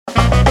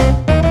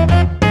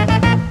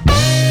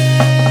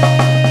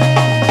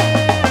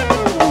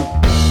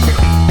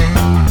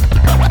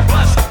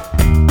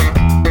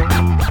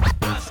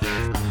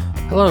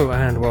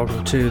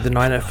welcome to the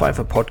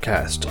 905er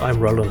podcast. I'm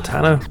Roland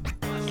Tanner.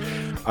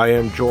 I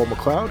am Joel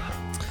McLeod.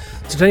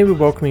 Today we're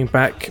welcoming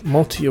back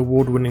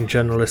multi-award-winning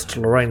journalist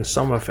Lorraine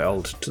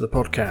Sommerfeld to the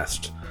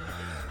podcast.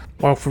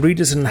 While for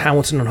readers in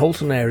Hamilton and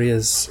Halton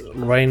areas,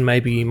 Lorraine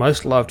may be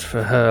most loved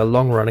for her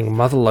long-running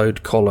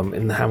Motherlode column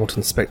in the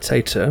Hamilton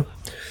Spectator,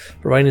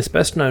 Lorraine is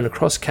best known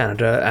across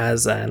Canada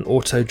as an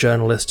auto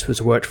journalist who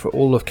has worked for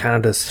all of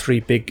Canada's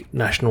three big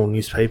national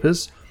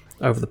newspapers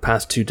over the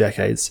past 2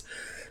 decades,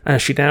 and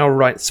she now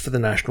writes for the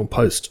National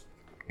Post.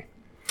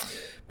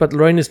 But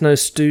Lorraine is no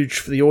stooge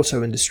for the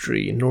auto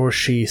industry, nor is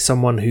she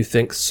someone who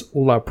thinks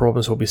all our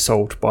problems will be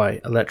solved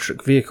by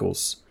electric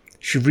vehicles.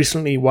 She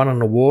recently won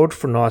an award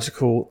for an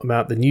article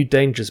about the new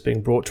dangers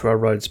being brought to our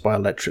roads by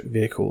electric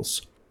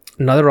vehicles.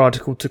 Another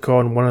article took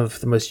on one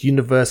of the most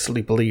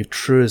universally believed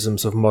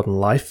truisms of modern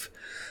life,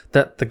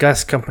 that the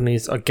gas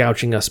companies are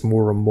gouging us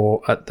more and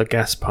more at the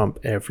gas pump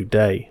every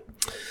day.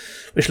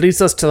 Which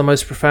leads us to the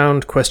most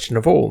profound question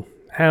of all.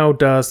 How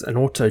does an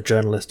auto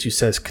journalist who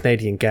says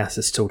Canadian gas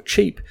is still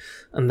cheap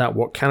and that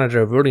what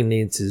Canada really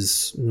needs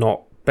is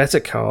not better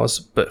cars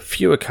but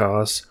fewer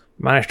cars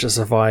manage to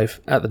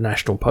survive at the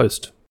National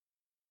Post?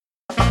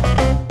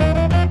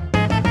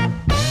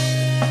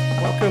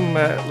 Welcome,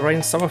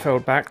 Lorraine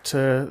Sommerfeld, back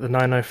to the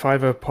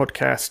 905er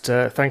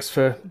podcast. Thanks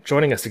for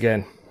joining us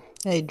again.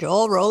 Hey,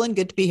 Joel, Roland,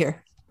 good to be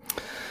here.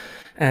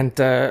 And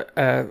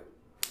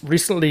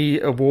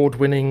recently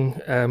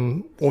award-winning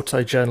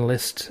auto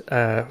journalist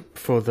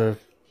for the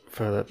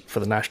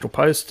National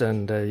Post,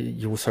 and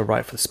you also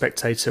write for the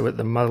Spectator with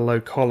the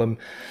Motherlode column.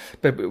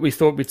 But we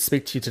thought we'd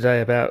speak to you today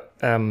about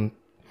kind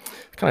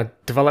of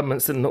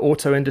developments in the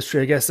auto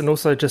industry, I guess, and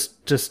also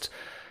just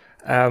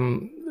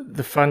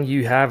the fun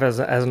you have as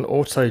an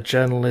auto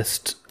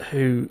journalist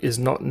who is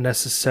not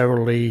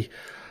necessarily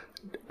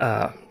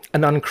an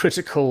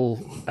uncritical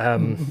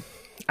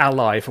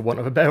ally, for want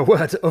of a better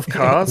word, of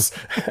cars,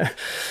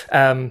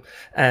 and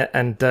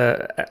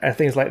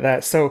things like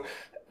that. So,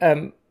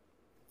 we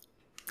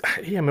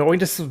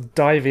just sort of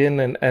dive in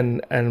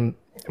and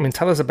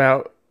tell us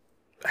about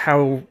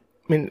how.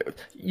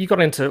 You got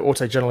into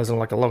auto journalism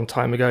like a long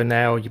time ago.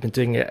 Now you've been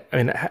doing it.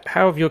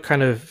 How have your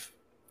kind of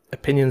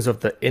opinions of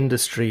the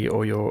industry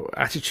or your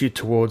attitude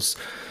towards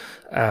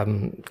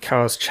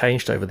cars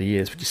changed over the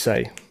years, would you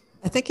say?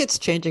 I think it's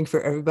changing for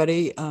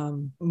everybody.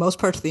 Most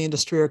parts of the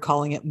industry are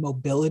calling it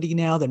mobility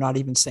now. They're not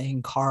even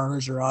saying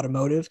cars or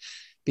automotive,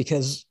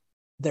 because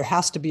there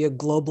has to be a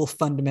global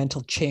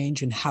fundamental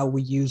change in how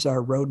we use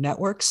our road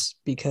networks,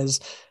 because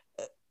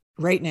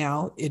right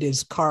now it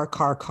is car,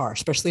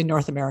 especially in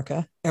North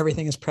America.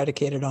 Everything is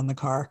predicated on the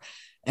car.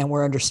 And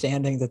we're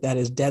understanding that that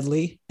is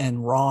deadly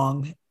and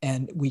wrong.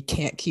 And we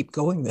can't keep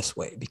going this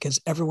way because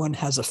everyone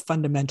has a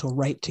fundamental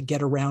right to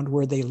get around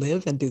where they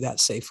live and do that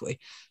safely.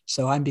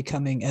 So I'm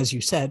becoming, as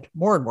you said,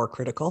 more and more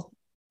critical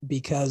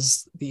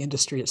because the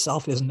industry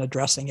itself isn't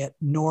addressing it,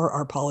 nor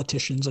are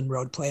politicians and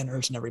road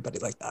planners and everybody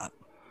like that.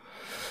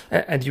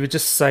 And you were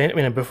just saying,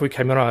 before we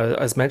came on,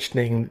 I was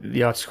mentioning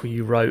the article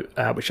you wrote,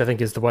 which I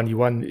think is the one you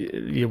won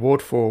the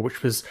award for,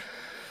 which was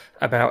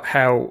about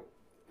how,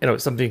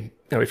 something,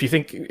 if you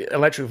think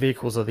electric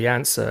vehicles are the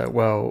answer,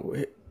 well,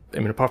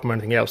 apart from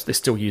anything else, they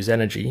still use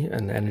energy,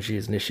 and energy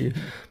is an issue.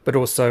 Mm-hmm. But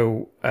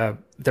also,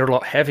 they're a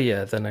lot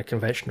heavier than a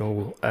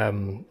conventional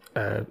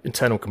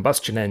internal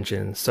combustion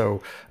engine.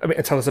 So,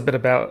 tell us a bit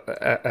about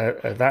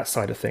that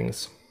side of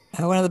things.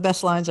 One of the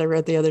best lines I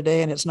read the other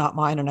day, and it's not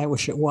mine, and I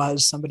wish it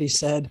was, somebody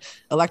said,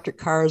 electric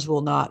cars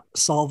will not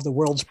solve the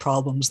world's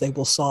problems. They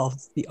will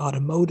solve the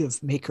automotive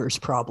makers'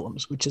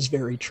 problems, which is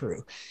very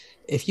true.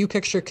 If you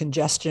picture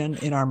congestion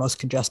in our most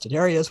congested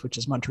areas, which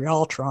is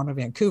Montreal, Toronto,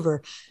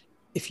 Vancouver,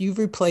 if you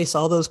replace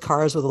all those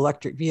cars with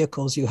electric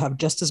vehicles, you have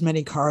just as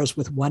many cars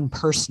with one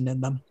person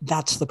in them.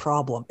 That's the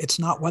problem. It's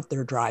not what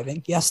they're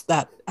driving. Yes,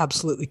 that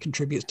absolutely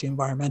contributes to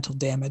environmental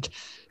damage,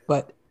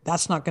 but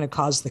that's not going to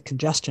cause the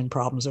congestion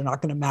problems. They're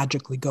not going to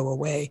magically go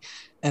away.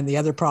 And the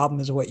other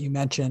problem is what you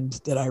mentioned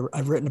that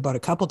I've written about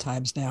a couple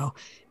times now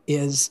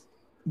is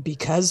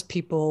because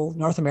people,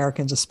 North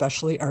Americans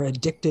especially, are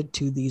addicted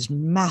to these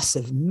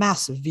massive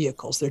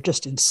vehicles. They're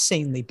just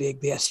insanely big.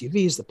 The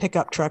SUVs, the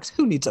pickup trucks.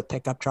 Who needs a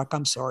pickup truck?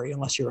 I'm sorry,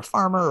 unless you're a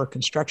farmer or a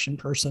construction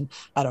person.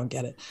 I don't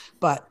get it.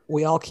 But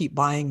we all keep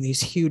buying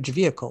these huge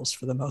vehicles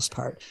for the most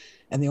part.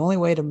 And the only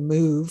way to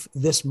move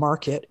this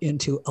market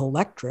into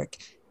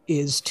electric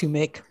is to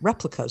make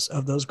replicas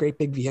of those great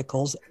big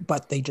vehicles,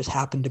 but they just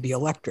happen to be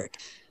electric.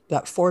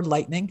 That Ford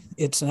Lightning,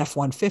 it's an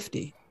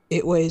F-150.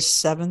 It weighs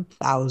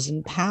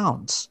 7,000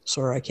 pounds.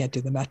 Sorry, I can't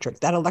do the metric.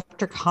 That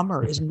electric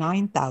Hummer is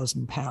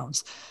 9,000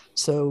 pounds.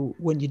 So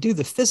when you do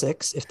the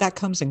physics, if that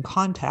comes in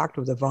contact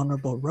with a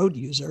vulnerable road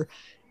user,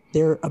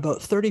 they're about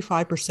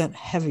 35%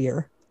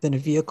 heavier than a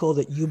vehicle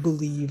that you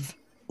believe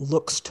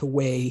looks to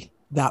weigh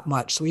that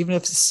much. So even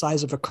if it's the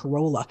size of a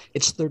Corolla,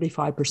 it's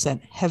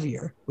 35%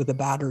 heavier with a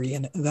battery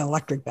and an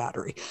electric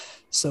battery.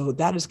 So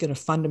that is going to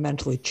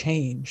fundamentally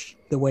change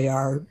the way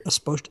our,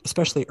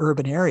 especially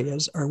urban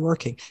areas, are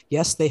working.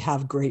 Yes, they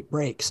have great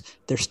brakes.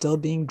 They're still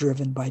being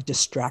driven by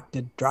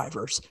distracted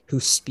drivers who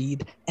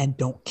speed and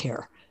don't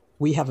care.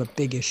 We have a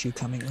big issue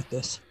coming with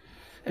this.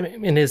 I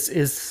mean,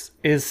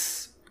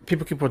 is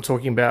people keep on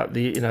talking about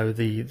the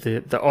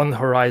on the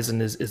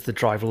horizon is the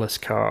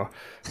driverless car.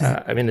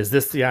 I mean, is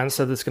this the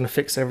answer that's going to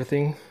fix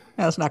everything?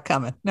 No, it's not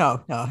coming.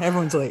 No.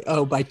 Everyone's like,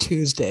 oh, by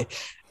Tuesday.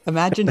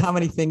 Imagine how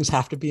many things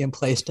have to be in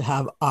place to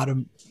have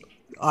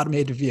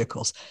automated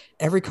vehicles.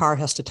 Every car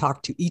has to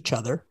talk to each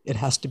other. It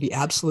has to be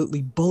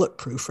absolutely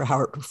bulletproof for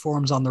how it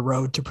performs on the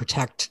road to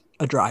protect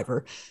a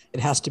driver. It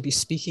has to be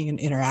speaking and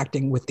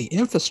interacting with the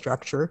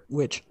infrastructure,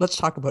 which, let's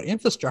talk about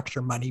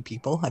infrastructure money,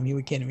 people. I mean,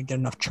 we can't even get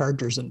enough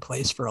chargers in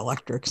place for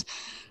electrics.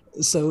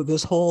 So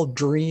this whole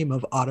dream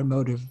of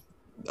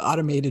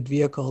automated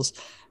vehicles,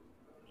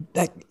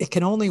 that it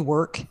can only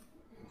work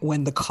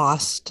when the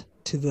cost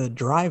to the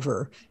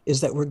driver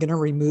is that we're going to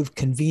remove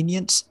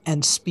convenience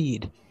and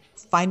speed.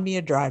 Find me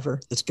a driver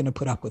that's going to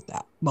put up with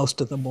that. Most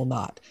of them will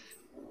not.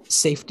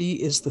 Safety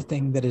is the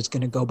thing that is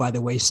going to go by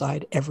the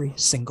wayside every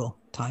single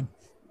time.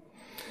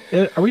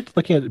 Are we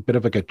looking at a bit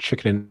of like a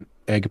chicken and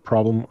egg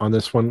problem on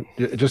this one?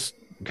 Just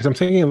because I'm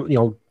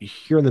thinking,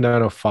 here in the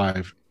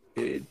 905,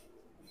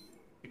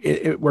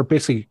 we're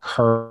basically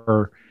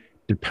car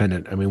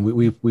dependent. I mean,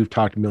 we've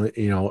talked,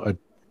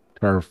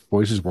 our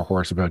voices were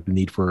hoarse about the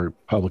need for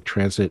public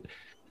transit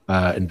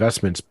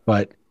investments,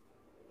 but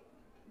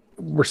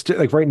we're still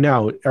like right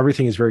now,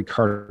 everything is very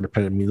car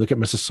dependent. I mean, look at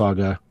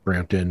Mississauga,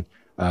 Brampton,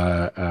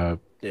 and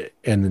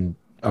then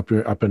up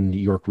in the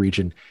York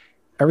region,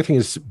 everything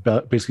is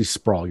basically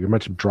sprawl. You're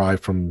meant to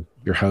drive from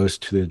your house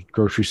to the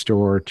grocery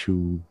store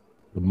to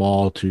the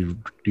mall to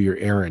do your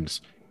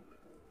errands.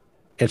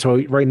 And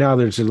so right now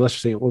let's just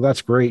say, well,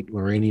 that's great,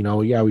 Lorraine,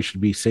 yeah, we should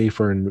be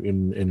safer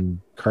and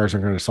cars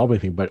aren't going to solve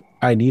anything, but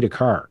I need a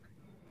car.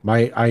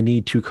 I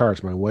need two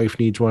cars. My wife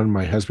needs one.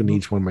 My husband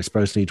needs one. My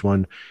spouse needs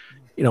one.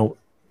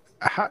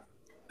 How,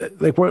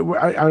 like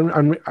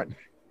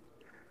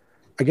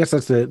I guess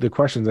that's the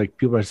question. Like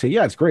people might say,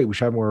 yeah, it's great. We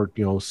should have more,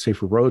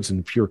 safer roads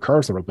and fewer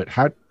cars on the road. But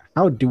how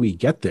do we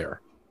get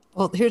there?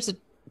 Well,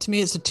 to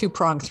me, it's a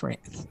two-pronged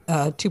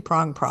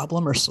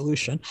problem or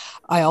solution.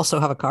 I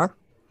also have a car.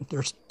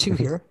 There's two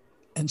here.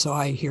 And so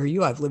I hear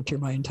you. I've lived here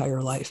my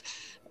entire life,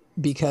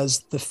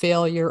 because the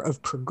failure of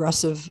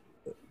successive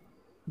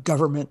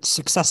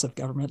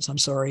governments,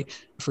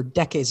 for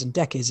decades and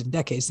decades and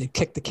decades, they've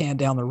kicked the can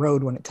down the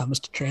road when it comes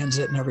to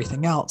transit and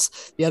everything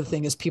else. The other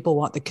thing is people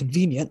want the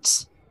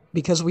convenience,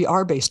 because we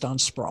are based on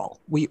sprawl.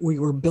 We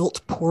were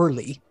built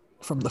poorly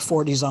from the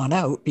 40s on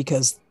out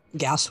because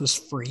gas was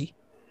free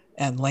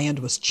and land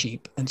was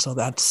cheap. And so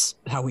that's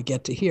how we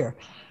get to here.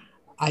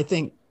 I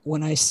think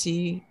when I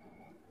see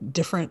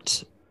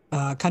different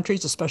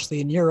countries,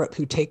 especially in Europe,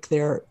 who take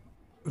their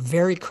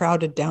very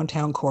crowded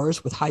downtown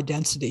cores with high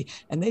density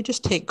and they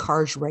just take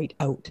cars right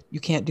out. You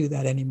can't do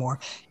that anymore.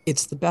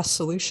 It's the best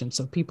solution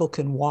so people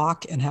can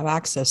walk and have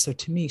access. So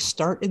to me,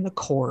 start in the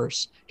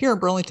cores. Here in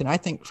Burlington, I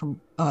think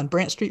on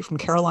Brant Street from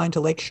Caroline to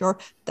Lakeshore,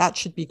 that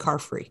should be car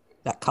free.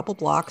 That couple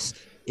blocks,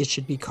 it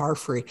should be car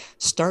free.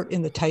 Start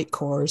in the tight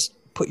cores,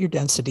 put your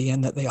density in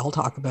that they all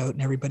talk about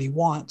and everybody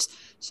wants.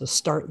 So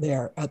start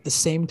there. At the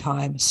same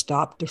time,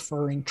 stop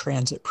deferring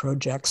transit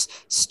projects.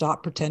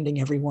 Stop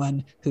pretending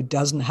everyone who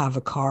doesn't have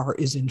a car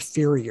is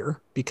inferior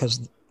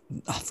because,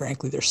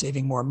 frankly, they're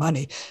saving more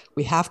money.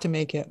 We have to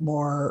make it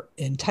more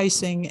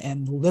enticing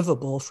and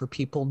livable for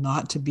people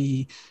not to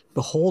be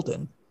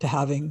beholden to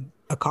having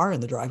a car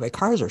in the driveway.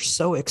 Cars are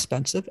so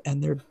expensive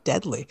and they're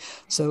deadly.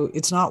 So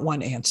it's not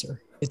one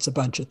answer. It's a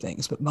bunch of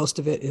things, but most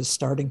of it is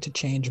starting to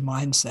change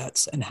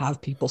mindsets and have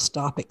people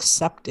stop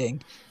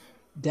accepting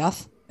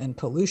death and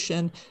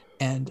pollution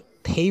and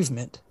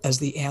pavement as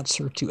the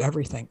answer to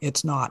everything.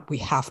 It's not. We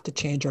have to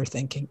change our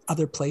thinking.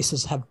 Other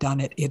places have done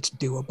it. It's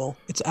doable.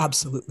 It's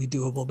absolutely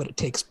doable, but it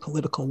takes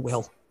political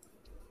will.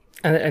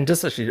 And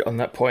just actually on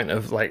that point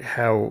of like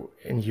how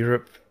in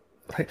Europe,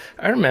 like,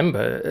 I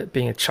remember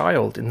being a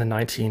child in the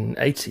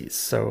 1980s.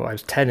 So I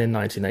was 10 in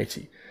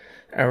 1980.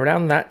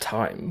 Around that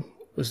time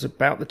was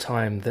about the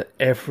time that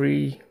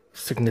every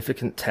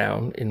significant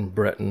town in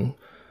Britain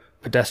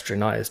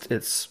pedestrianised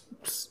its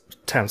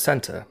town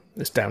centre,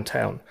 its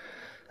downtown.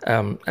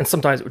 And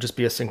sometimes it would just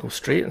be a single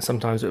street, and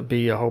sometimes it would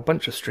be a whole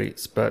bunch of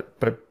streets. But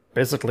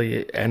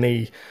basically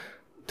any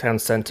town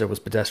centre was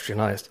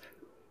pedestrianised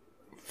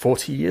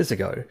 40 years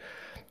ago.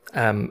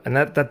 And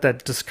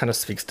that just kind of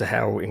speaks to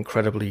how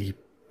incredibly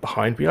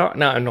behind we are.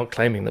 Now, I'm not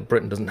claiming that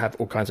Britain doesn't have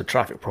all kinds of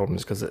traffic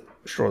problems, because it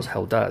sure as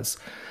hell does.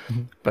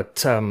 Mm-hmm.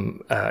 But,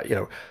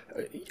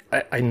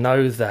 I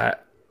know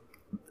that,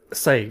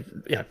 say,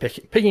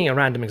 picking a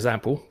random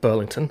example,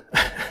 Burlington,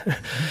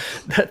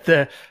 that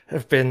there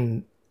have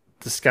been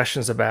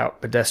discussions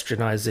about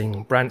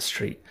pedestrianising Brant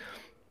Street.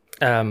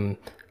 And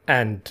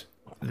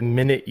the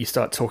minute you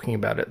start talking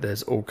about it,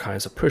 there's all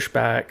kinds of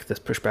pushback. There's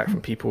pushback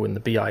from people in the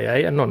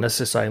BIA, and not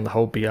necessarily saying the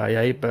whole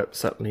BIA, but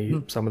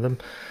certainly some of them.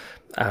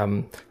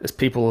 There's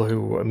people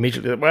who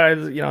immediately,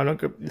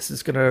 this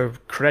is going to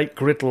create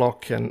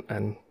gridlock,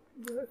 and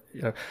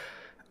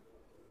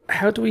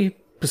how do we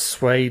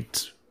persuade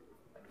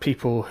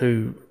people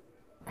who,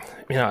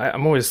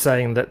 I'm always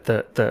saying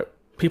that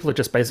people are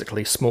just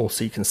basically small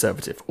c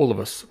conservative. All of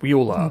us, we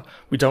all are.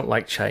 We don't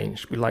like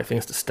change. We like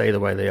things to stay the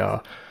way they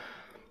are.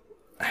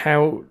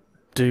 How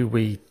do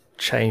we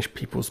change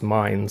people's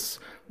minds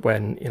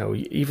when,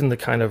 even the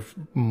kind of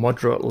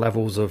moderate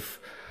levels of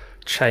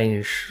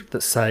change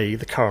that, say,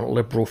 the current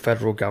Liberal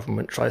federal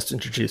government tries to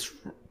introduce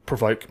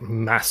provoke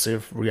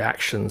massive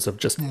reactions of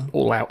just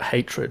all-out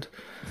hatred?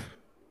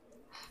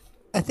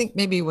 I think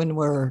maybe when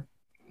we're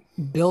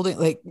building,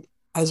 like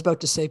I was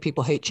about to say,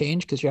 people hate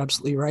change, because you're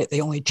absolutely right.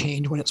 They only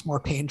change when it's more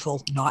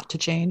painful not to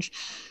change.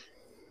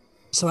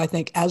 So I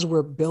think as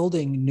we're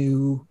building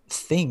new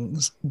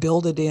things,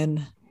 build it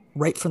in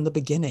right from the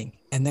beginning,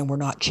 and then we're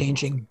not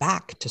changing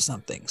back to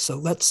something. So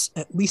let's,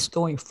 at least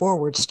going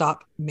forward,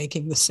 stop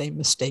making the same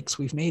mistakes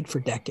we've made for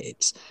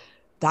decades.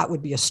 That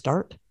would be a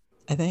start,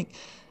 I think.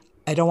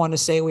 I don't want to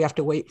say we have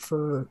to wait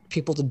for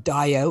people to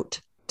die out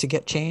to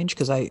get change,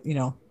 because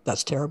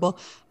that's terrible.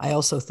 I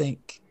also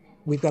think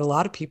we've got a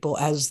lot of people,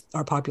 as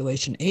our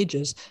population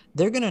ages,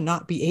 they're going to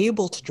not be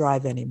able to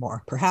drive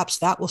anymore. Perhaps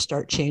that will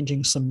start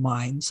changing some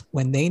minds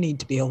when they need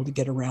to be able to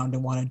get around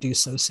and want to do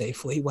so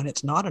safely, when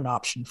it's not an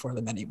option for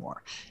them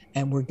anymore.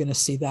 And we're going to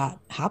see that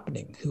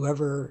happening.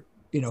 Whoever,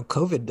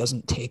 COVID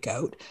doesn't take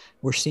out,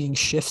 we're seeing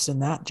shifts in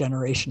that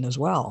generation as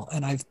well.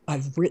 And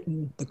I've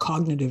written the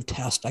cognitive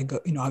test.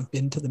 I've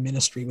been to the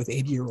ministry with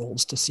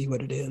 80-year-olds to see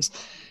what it is.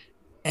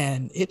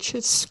 And it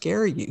should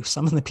scare you,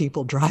 some of the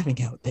people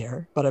driving out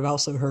there. But I've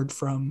also heard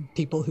from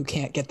people who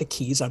can't get the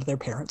keys out of their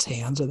parents'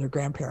 hands or their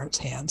grandparents'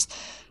 hands.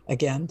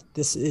 Again,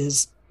 this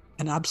is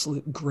an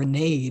absolute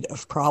grenade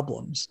of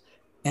problems.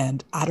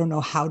 And I don't know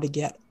how to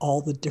get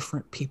all the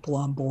different people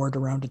on board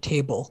around a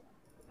table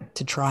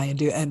to try and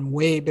do it. And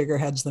way bigger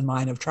heads than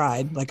mine have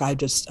tried. Like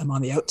I'm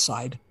on the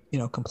outside,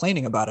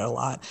 complaining about it a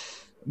lot.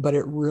 But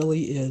it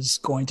really is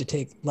going to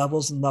take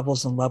levels and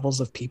levels and levels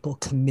of people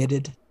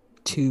committed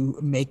to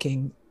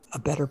making a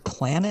better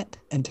planet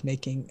and to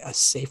making a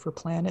safer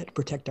planet, to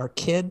protect our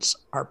kids,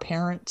 our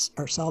parents,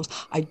 ourselves.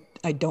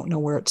 I don't know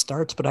where it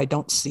starts, but I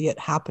don't see it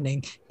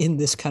happening in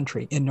this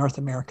country, in North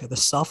America. The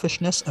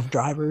selfishness of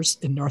drivers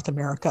in North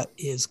America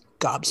is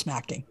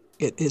gobsmacking.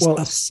 It is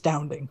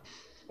astounding.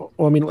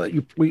 Well, I mean,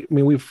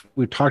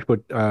 we've talked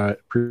about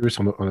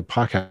previously on the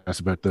podcast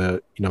about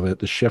the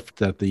shift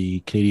that the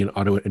Canadian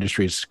auto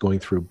industry is going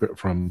through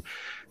from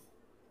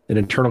an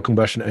internal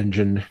combustion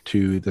engine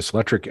to this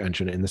electric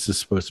engine, and this is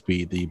supposed to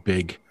be the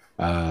big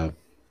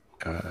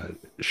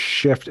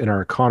shift in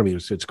our economy.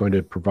 It's going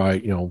to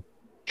provide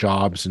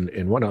jobs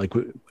and whatnot. Like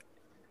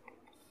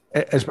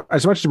as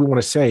much as we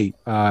want to say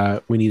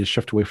we need to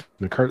shift away from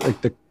the car,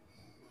 like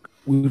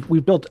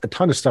we've built a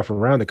ton of stuff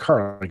around the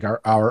car, like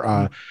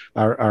our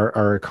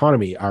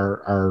economy,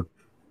 our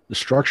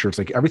structures,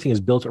 like everything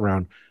is built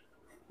around.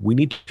 We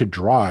need to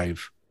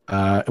drive,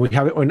 and we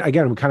have it. And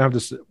again, we kind of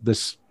have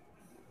this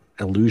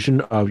illusion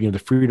of the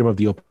freedom of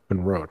the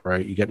open road,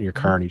 right? You get in your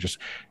car and you just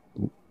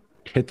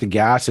hit the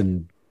gas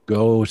and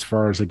go as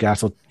far as the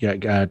gas will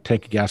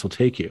gas will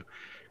take you.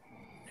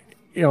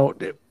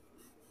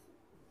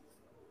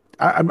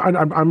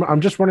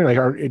 I'm just wondering,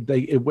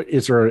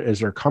 is there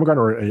a common ground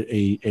or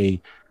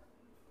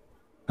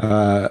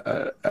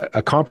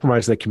a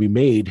compromise that can be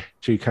made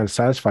to kind of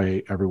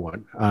satisfy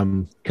everyone?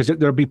 Because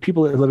there'll be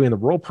people living in the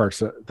rural parts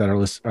that are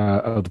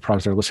of the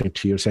province that are listening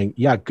to you saying,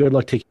 "Yeah, good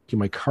luck taking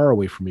my car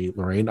away from me,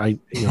 Lorraine. I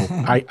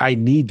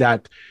need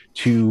that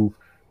to."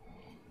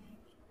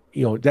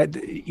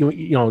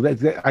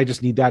 I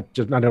just need that,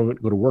 just not only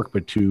to go to work,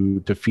 but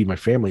to feed my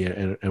family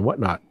and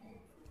whatnot.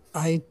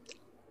 I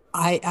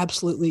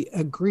absolutely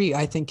agree.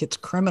 I think it's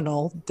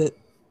criminal that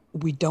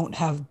we don't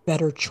have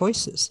better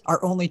choices.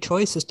 Our only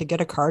choice is to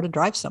get a car to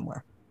drive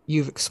somewhere.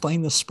 You've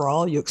explained the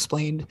sprawl, you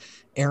explained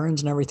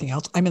errands and everything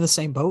else. I'm in the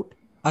same boat.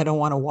 I don't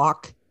want to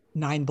walk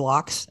 9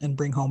 blocks and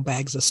bring home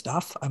bags of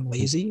stuff. I'm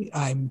lazy.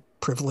 I'm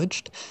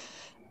privileged.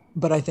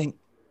 But I think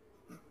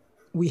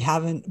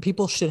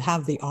people should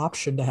have the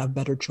option to have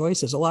better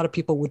choices. A lot of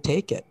people would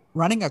take it.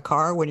 Running a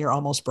car when you're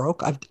almost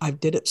broke, I've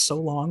did it so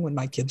long when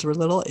my kids were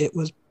little. It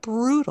was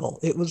brutal.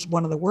 It was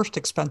one of the worst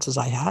expenses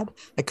I had.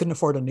 I couldn't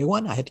afford a new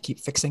one. I had to keep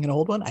fixing an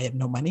old one. I had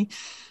no money.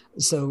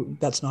 So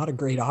that's not a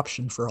great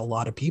option for a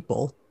lot of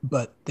people,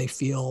 but they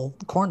feel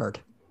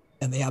cornered,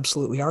 and they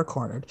absolutely are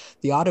cornered.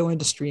 The auto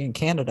industry in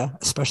Canada,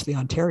 especially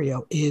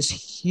Ontario, is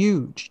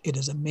huge. It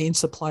is a main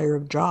supplier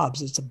of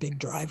jobs. It's a big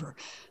driver.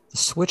 The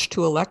switch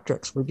to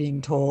electrics, we're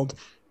being told,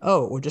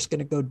 oh, we're just going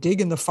to go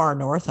dig in the far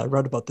north. I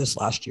wrote about this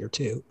last year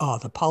too. Oh,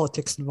 the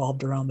politics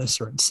involved around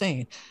this are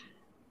insane.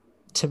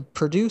 To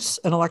produce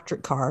an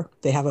electric car,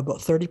 they have about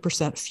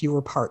 30%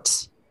 fewer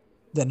parts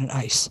than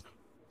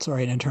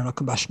an internal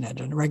combustion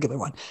engine, a regular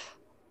one.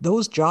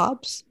 Those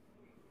jobs,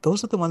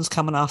 those are the ones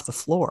coming off the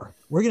floor.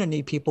 We're going to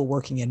need people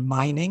working in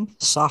mining,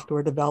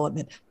 software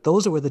development.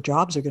 Those are where the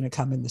jobs are going to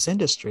come in this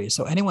industry.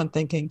 So anyone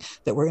thinking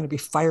that we're going to be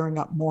firing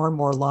up more and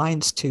more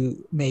lines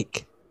to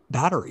make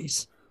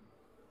batteries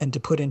and to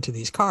put into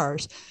these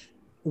cars,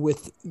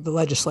 with the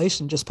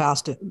legislation just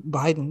passed at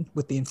Biden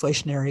with the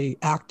Inflationary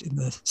Act in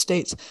the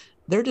States,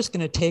 they're just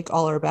going to take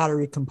all our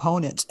battery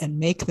components and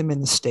make them in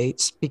the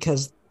States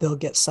because they'll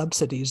get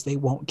subsidies they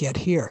won't get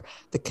here.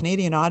 The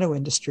Canadian auto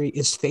industry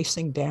is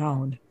facing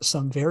down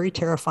some very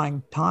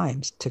terrifying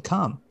times to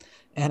come.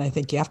 And I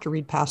think you have to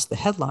read past the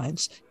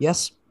headlines.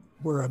 Yes,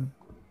 we're a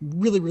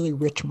really, really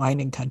rich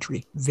mining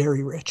country,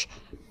 very rich.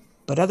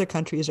 But other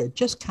countries are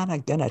just kind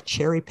of going to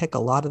cherry pick a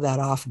lot of that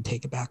off and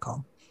take it back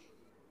home.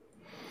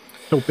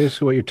 So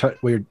basically,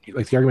 what you're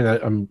like the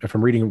argument that if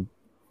I'm reading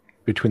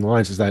between the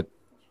lines is that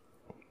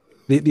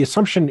the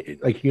assumption,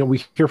 like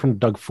we hear from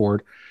Doug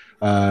Ford,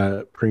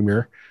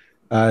 Premier,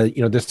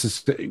 this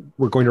is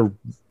we're going to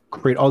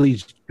create all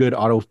these good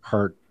auto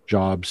part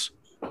jobs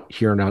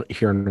here in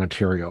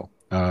Ontario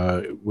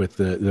with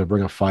the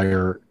Ring of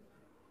Fire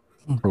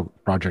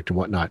project and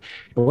whatnot.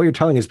 And what you're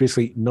telling is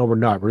basically, no, we're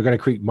not. We're going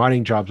to create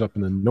mining jobs up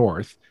in the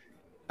north,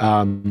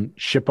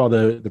 ship all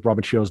the raw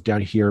materials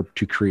down here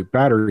to create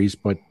batteries,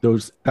 but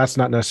that's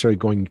not necessarily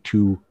going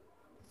to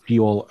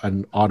fuel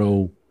an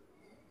auto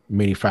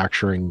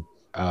manufacturing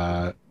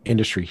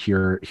industry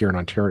here in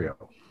Ontario.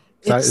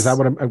 Is that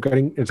what I'm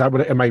getting?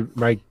 Am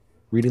I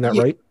reading that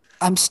right?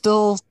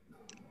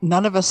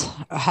 None of us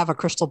have a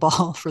crystal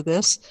ball for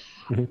this.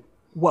 Mm-hmm.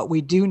 What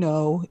we do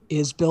know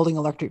is building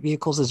electric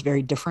vehicles is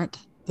very different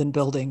than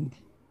building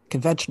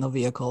conventional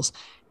vehicles.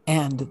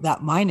 And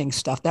that mining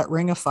stuff, that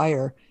Ring of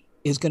Fire,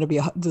 is going to be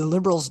the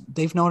Liberals.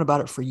 They've known about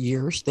it for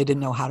years. They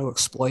didn't know how to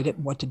exploit it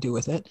and what to do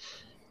with it.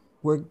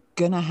 We're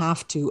going to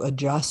have to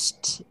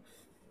adjust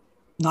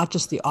not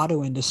just the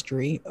auto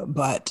industry,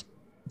 but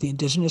the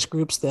indigenous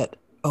groups that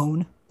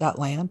own that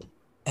land.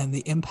 And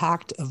the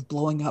impact of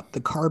blowing up the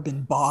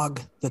carbon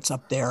bog that's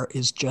up there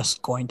is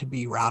just going to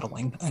be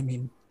rattling. I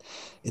mean,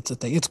 it's a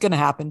thing. It's going to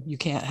happen. You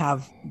can't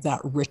have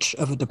that rich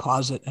of a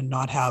deposit and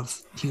not have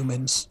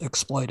humans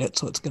exploit it.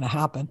 So it's going to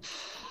happen.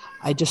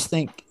 I just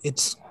think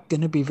it's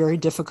going to be very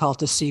difficult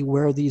to see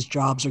where these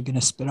jobs are going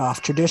to spit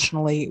off.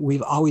 Traditionally,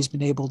 we've always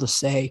been able to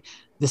say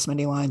this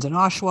many lines in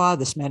Oshawa,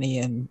 this many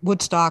in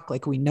Woodstock.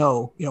 Like we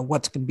know,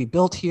 what's going to be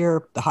built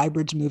here. The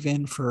hybrids move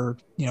in for,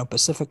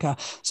 Pacifica.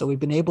 So we've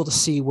been able to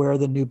see where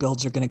the new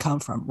builds are going to come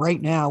from. Right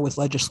now, with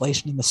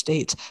legislation in the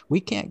States, we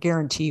can't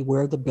guarantee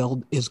where the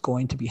build is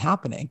going to be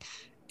happening.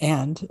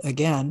 And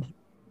again,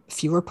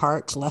 fewer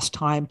parts, less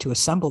time to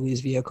assemble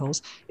these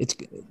vehicles.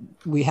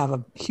 We have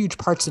a huge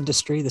parts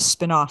industry. The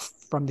spinoff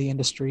from the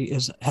industry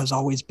has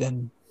always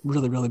been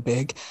really, really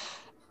big,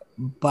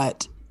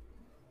 but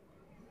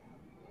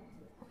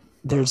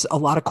there's a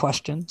lot of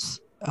questions.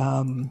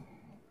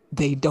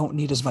 They don't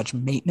need as much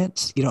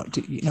maintenance.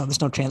 There's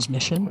no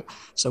transmission.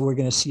 So we're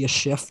going to see a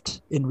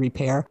shift in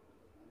repair.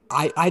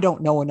 I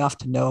don't know enough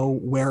to know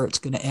where it's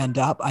going to end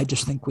up. I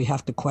just think we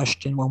have to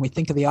question when we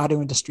think of the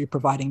auto industry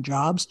providing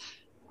jobs.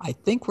 I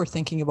think we're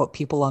thinking about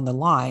people on the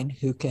line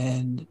who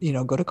can,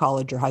 go to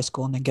college or high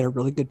school and then get a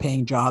really good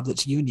paying job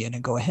that's union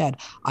and go ahead.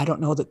 I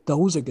don't know that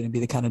those are going to be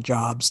the kind of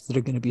jobs that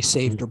are going to be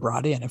saved or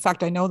brought in. In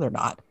fact, I know they're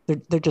not.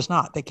 They're just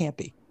not. They can't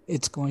be.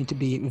 It's going to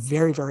be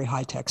very, very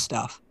high-tech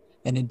stuff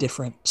and in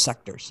different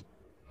sectors.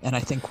 And I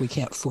think we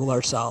can't fool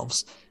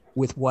ourselves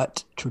with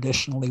what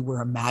traditionally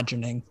we're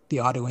imagining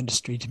the auto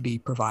industry to be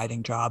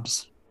providing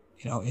jobs,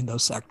 in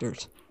those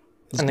sectors.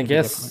 And I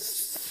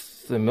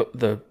guess the not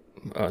the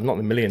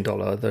 $1 million,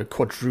 the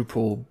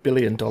quadruple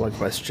billion-dollar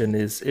question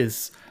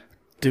is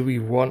do we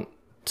want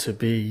to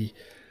be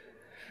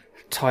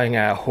tying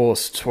our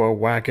horse to a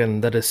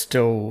wagon that is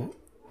still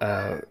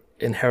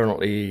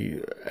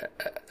inherently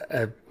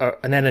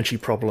an energy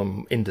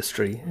problem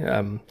industry?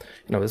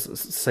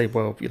 Say,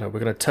 well, we're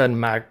going to turn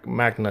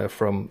Magna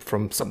from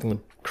something that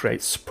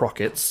creates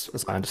sprockets,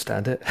 as I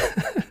understand it,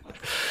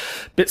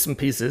 bits and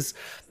pieces,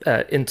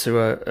 into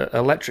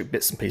electric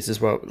bits and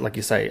pieces. Well, like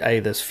you say,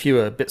 there's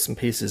fewer bits and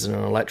pieces in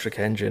an electric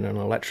engine and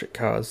electric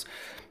cars.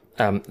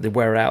 They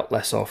wear out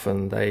less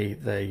often.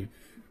 The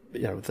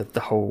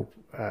whole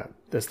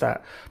there's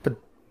that. But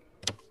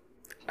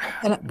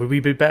would we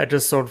be better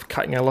just sort of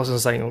cutting our losses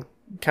and saying, well,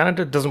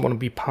 Canada doesn't want to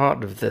be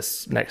part of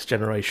this next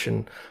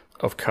generation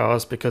of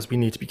cars because we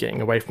need to be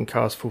getting away from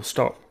cars full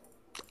stop?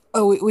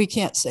 Oh, we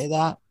can't say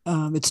that.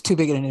 It's too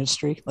big an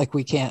industry. Like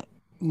we can't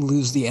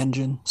lose the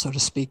engine, so to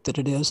speak, that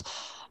it is.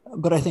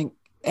 But I think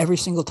every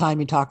single time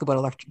you talk about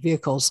electric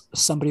vehicles,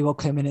 somebody will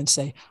come in and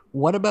say,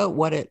 what about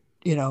what it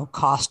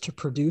costs to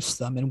produce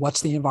them and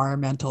what's the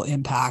environmental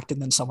impact?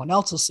 And then someone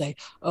else will say,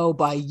 oh,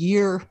 by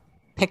year,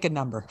 pick a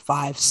number,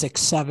 5,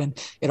 6, 7,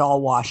 it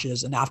all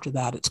washes. And after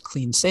that, it's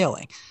clean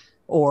sailing.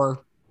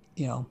 Or,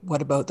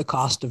 what about the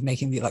cost of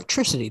making the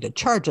electricity to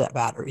charge that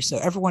battery? So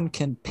everyone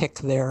can pick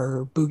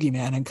their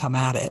boogeyman and come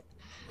at it.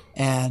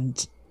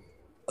 And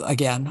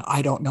again,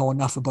 I don't know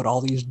enough about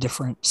all these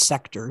different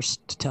sectors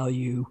to tell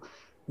you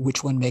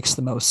which one makes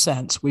the most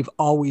sense. We've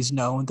always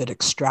known that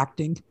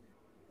extracting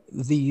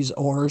these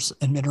ores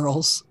and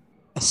minerals,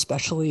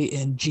 especially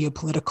in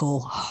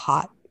geopolitical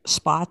hot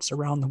spots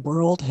around the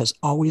world, has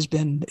always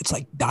been, it's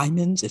like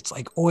diamonds, it's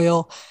like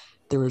oil.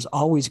 There is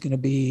always going to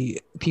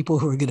be people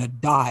who are going to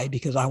die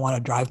because I want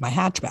to drive my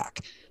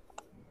hatchback.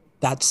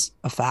 That's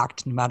a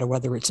fact, no matter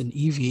whether it's an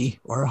EV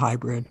or a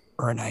hybrid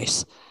or an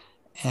ICE.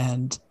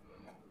 And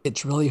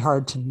it's really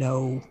hard to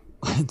know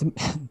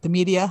the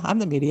media. I'm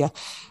the media.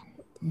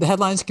 The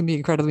headlines can be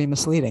incredibly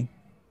misleading.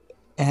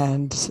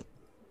 And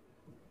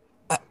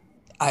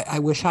I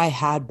wish I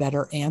had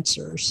better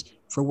answers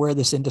for where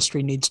this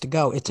industry needs to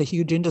go. It's a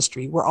huge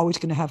industry. We're always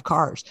going to have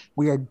cars.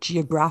 We are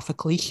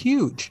geographically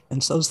huge,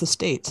 and so is the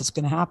States. It's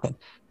going to happen.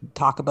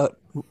 Talk about,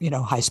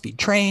 high-speed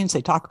trains.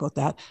 They talk about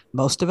that.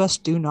 Most of us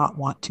do not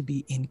want to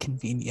be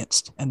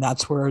inconvenienced, and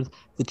that's where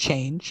the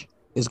change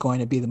is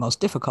going to be the most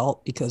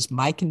difficult, because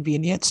my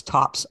convenience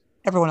tops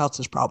everyone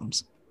else's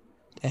problems,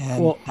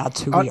 and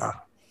that's who we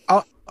are.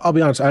 I'll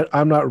be honest.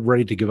 I'm not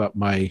ready to give up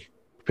my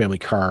family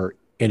car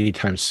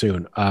anytime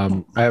soon.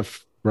 I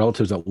have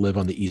relatives that live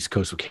on the east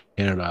coast of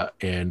Canada,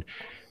 and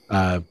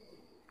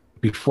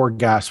before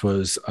gas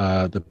was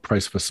the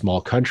price of a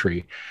small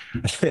country,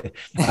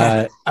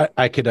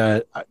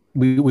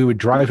 we would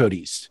drive out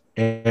east,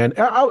 and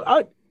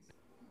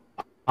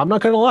I'm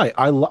not going to lie,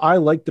 I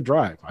like the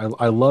drive.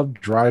 I love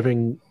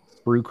driving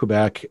through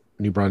Quebec,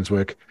 New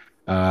Brunswick,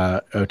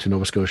 out to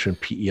Nova Scotia and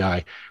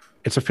PEI.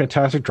 It's a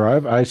fantastic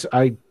drive.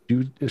 I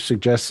do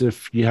suggest,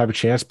 if you have a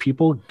chance,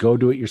 people go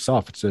do it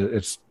yourself.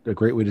 It's a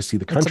great way to see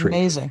the country. It's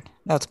amazing.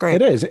 That's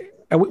great. It is.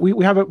 And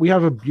we have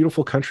a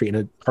beautiful country,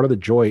 and part of the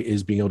joy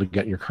is being able to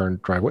get in your car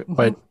and drive away.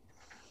 Mm-hmm.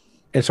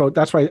 And so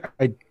that's why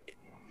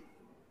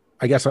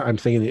I guess I'm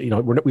thinking that,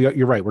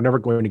 you're right. We're never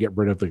going to get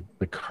rid of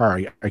the car.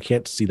 I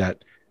can't see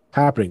that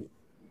happening.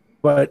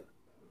 But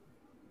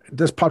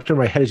this popped into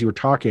my head as you were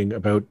talking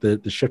about the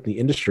shift in the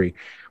industry.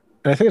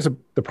 And I think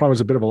the problem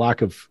is a bit of a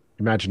lack of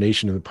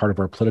imagination on the part of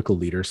our political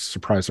leaders.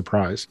 Surprise,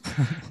 surprise.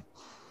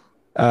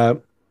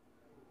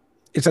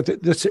 It's that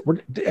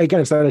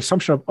it's that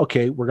assumption of,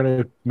 okay, we're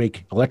going to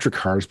make electric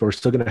cars, but we're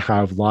still going to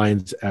have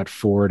lines at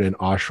Ford and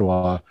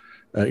Oshawa,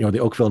 the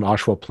Oakville and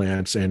Oshawa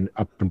plants, and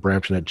up in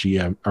Brampton at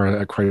GM or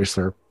at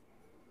Chrysler.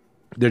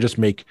 They just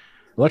make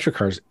electric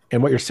cars.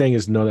 And what you're saying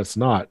is, no, that's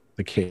not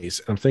the case.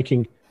 And I'm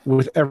thinking,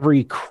 with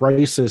every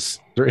crisis,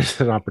 there is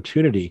an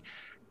opportunity,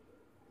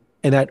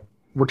 and that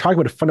we're talking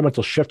about a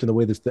fundamental shift in the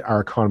way that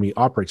our economy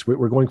operates.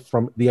 We're going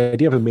from the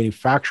idea of a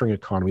manufacturing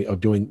economy, of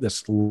doing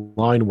this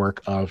line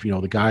work of,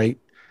 the guy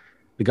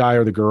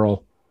or the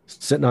girl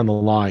sitting on the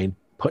line,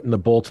 putting the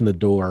bolt in the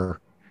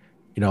door,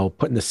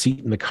 putting the seat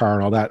in the car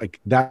and all that. Like,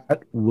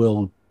 that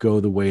will go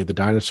the way of the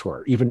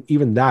dinosaur.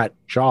 Even that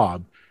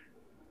job,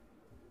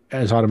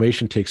 as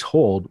automation takes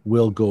hold,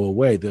 will go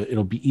away.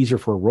 It'll be easier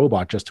for a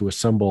robot just to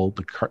assemble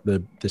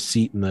the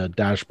seat and the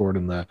dashboard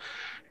and the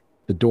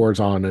doors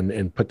on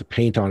and put the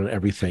paint on and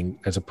everything,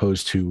 as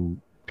opposed to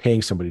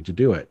paying somebody to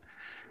do it.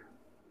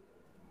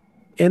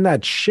 In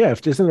that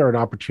shift, isn't there an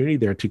opportunity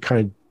there to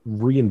kind of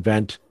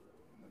reinvent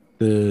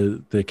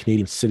the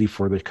Canadian city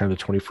for the kind of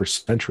the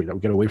 21st century, that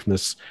we get away from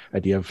this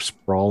idea of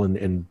sprawl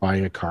and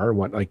buying a car and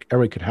what, like,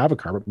 everybody could have a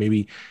car, but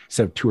maybe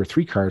instead of 2 or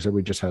 3 cars,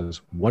 everybody just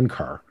has one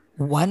car.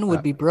 One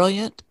would be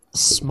brilliant.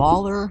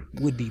 Smaller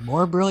would be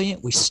more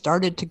brilliant. We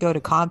started to go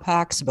to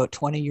compacts about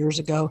 20 years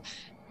ago.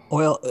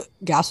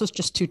 Gas was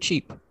just too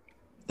cheap.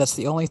 That's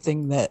the only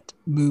thing that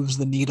moves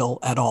the needle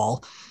at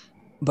all.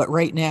 But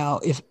right now,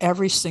 if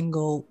every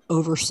single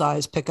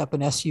oversized pickup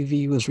and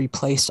SUV was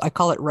replaced, I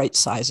call it right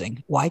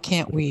sizing. Why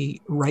can't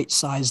we right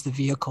size the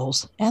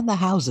vehicles and the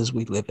houses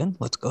we live in?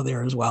 Let's go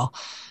there as well.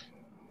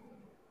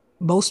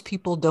 Most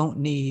people don't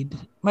need.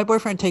 My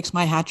boyfriend takes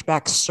my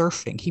hatchback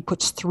surfing. He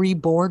puts 3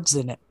 boards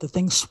in it. The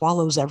thing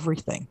swallows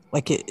everything.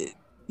 Like it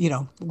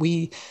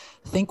we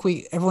think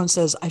everyone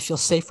says, I feel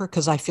safer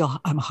because I feel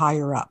I'm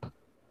higher up.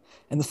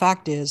 And the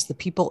fact is, the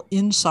people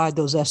inside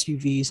those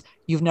SUVs,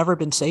 you've never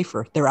been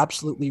safer. They're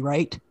absolutely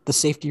right. The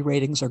safety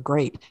ratings are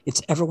great.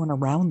 It's everyone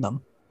around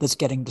them that's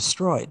getting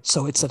destroyed.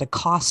 So it's at a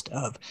cost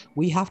of,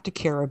 we have to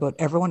care about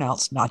everyone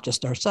else, not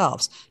just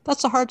ourselves.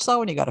 That's a hard sell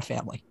when you got a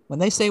family. When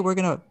they say we're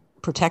going to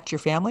protect your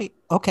family,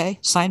 okay,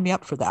 sign me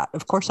up for that.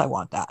 Of course I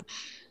want that.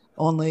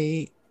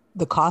 Only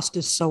the cost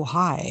is so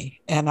high.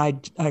 And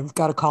I've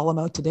got to call them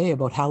out today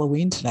about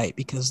Halloween tonight,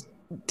 because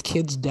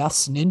kids'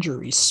 deaths and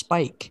injuries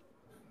spike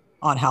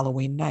on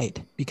Halloween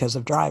night because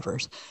of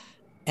drivers.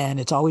 And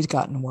it's always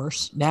gotten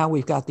worse. Now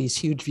we've got these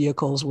huge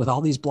vehicles with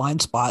all these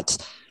blind spots.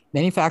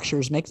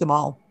 Manufacturers make them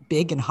all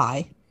big and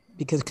high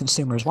because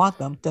consumers want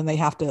them. Then they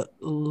have to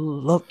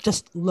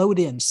just load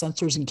in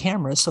sensors and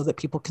cameras so that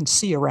people can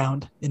see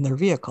around in their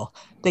vehicle.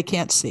 They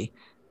can't see.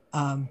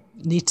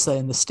 NHTSA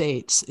in the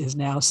States is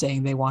now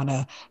saying they want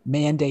to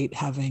mandate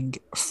having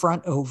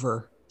front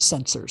over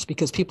sensors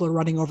because people are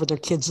running over their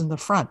kids in the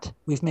front.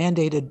 We've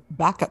mandated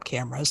backup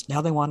cameras.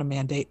 Now they want to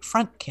mandate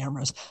front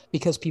cameras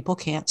because people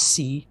can't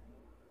see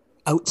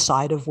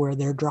outside of where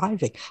they're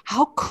driving.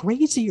 How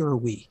crazy are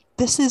we?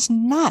 This is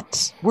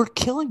nuts. We're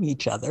killing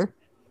each other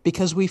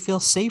because we feel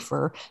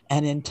safer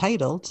and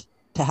entitled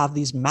to have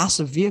these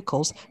massive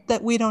vehicles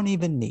that we don't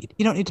even need.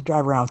 You don't need to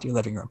drive around with your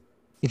living room.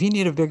 If you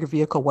need a bigger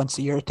vehicle once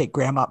a year to take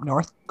grandma up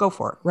north, go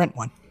for it. Rent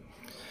one.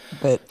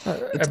 But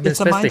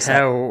it's a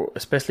mindset.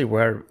 Especially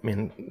where,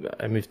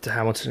 I moved to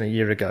Hamilton a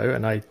year ago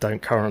and I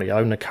don't currently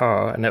own a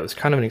car, and that was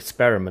kind of an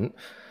experiment.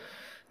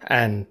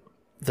 And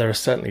there are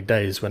certainly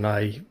days when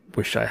I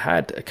wish I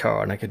had a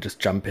car and I could just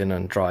jump in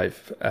and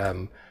drive.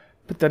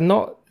 But they're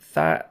not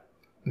that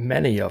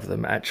many of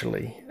them,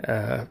 actually.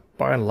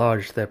 By and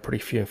large, they're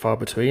pretty few and far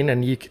between.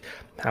 And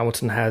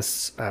Hamilton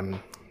has,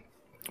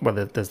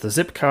 there's the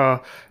Zip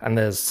car, and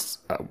there's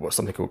what's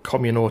something called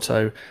Commune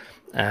Auto,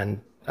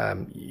 and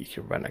you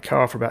can rent a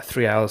car for about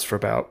 3 hours for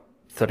about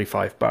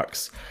 $35.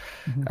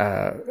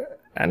 Mm-hmm.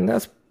 And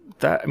that's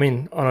that. I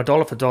mean, on a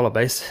dollar for dollar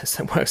basis,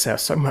 it works out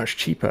so much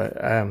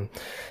cheaper.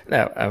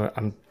 Now,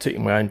 I'm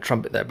tooting my own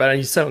trumpet there, but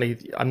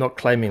I'm not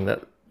claiming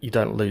that you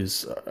don't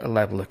lose a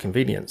level of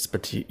convenience,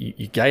 but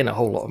you gain a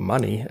whole lot of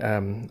money.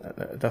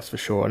 That's for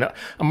sure. And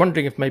I'm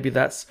wondering if maybe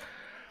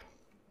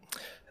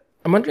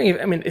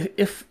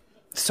if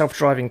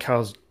self-driving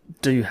cars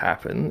do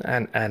happen,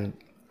 and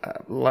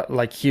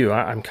like you,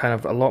 I'm kind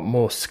of a lot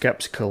more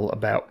skeptical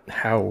about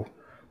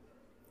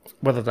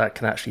whether that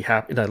can actually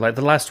happen. Like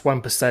the last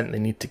 1% they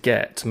need to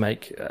get to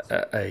make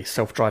a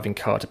self-driving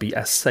car to be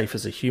as safe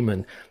as a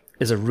human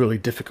is a really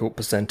difficult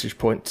percentage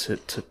point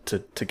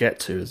to get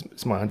to,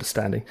 is my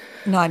understanding.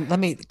 No,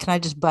 can I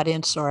just butt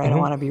in? Sorry, I don't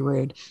want to be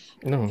rude.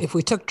 No. If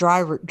we took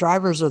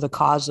drivers are the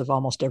cause of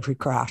almost every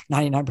crash,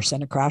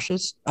 99% of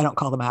crashes. I don't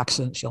call them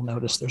accidents. You'll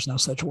notice there's no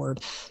such word.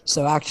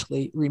 So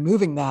actually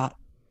removing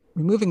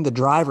the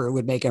driver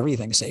would make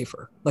everything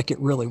safer. Like it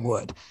really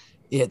would.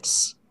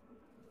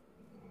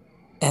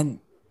 And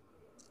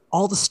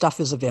all the stuff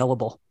is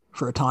available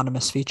for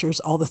autonomous features,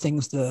 all the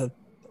things, the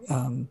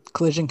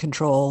collision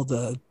control,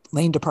 the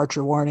lane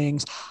departure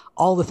warnings,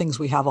 all the things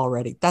we have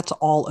already. That's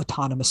all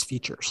autonomous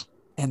features,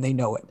 and they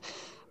know it.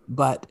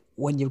 But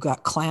when you've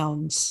got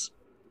clowns,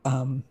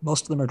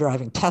 most of them are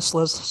driving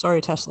Teslas. Sorry,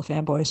 Tesla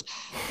fanboys.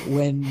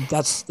 When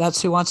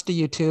that's who wants to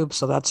YouTube,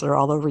 so they're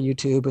all over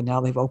YouTube, and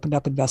now they've opened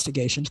up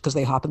investigations because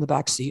they hop in the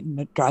back seat and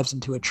it drives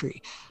into a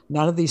tree.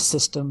 None of these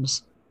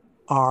systems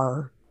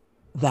are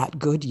that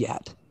good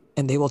yet.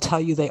 And they will tell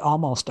you they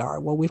almost are.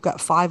 Well, we've got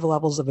 5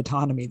 levels of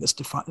autonomy that's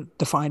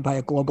defined by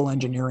a global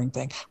engineering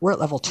thing. We're at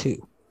level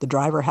 2. The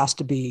driver has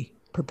to be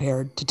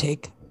prepared to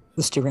take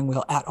the steering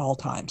wheel at all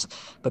times.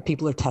 But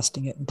people are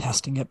testing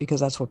it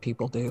because that's what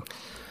people do.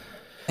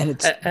 And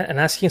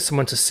asking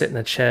someone to sit in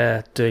a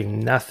chair doing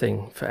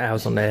nothing for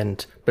hours on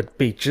end, but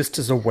be just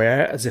as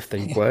aware as if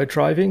they were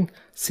driving,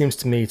 seems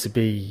to me to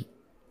be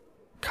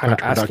kind of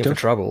asking for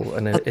trouble.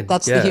 And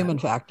that's the human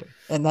factor.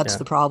 And that's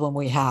the problem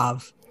we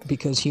have.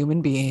 Because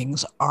human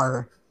beings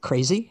are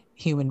crazy,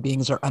 human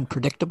beings are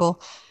unpredictable,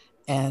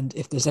 and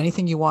if there's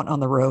anything you want on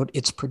the road,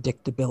 it's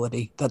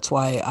predictability. That's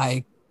why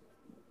I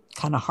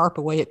kind of harp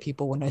away at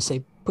people when I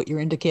say, put your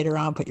indicator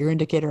on.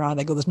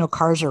 They go, there's no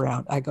cars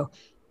around. I go,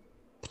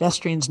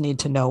 pedestrians need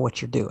to know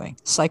what you're doing.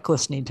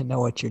 Cyclists need to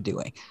know what you're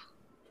doing.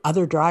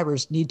 Other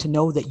drivers need to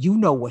know that you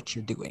know what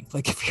you're doing.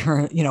 Like if you're,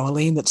 a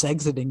lane that's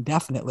exiting,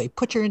 definitely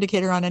put your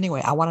indicator on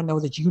anyway. I want to know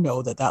that you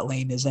know that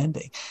lane is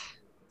ending.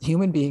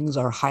 Human beings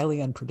are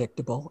highly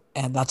unpredictable,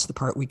 and that's the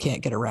part we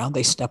can't get around.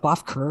 They step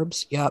off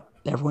curbs. Yep.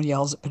 Everyone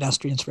yells at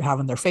pedestrians for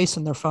having their face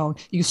in their phone.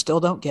 You still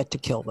don't get to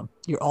kill them.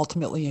 You're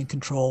ultimately in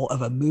control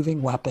of a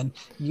moving weapon.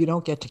 You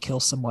don't get to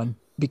kill someone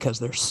because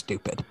they're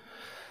stupid.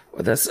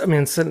 Well,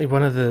 certainly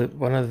one of the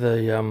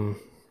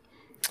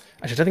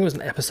actually, I think it was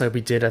an episode we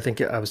did. I think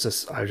I was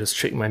just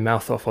shooting my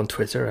mouth off on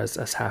Twitter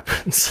as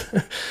happens.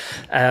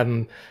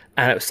 And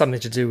it was something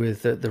to do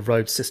with the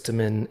road system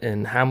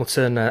in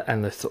Hamilton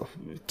and the sort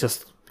of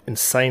just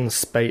insane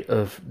spate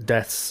of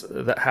deaths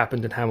that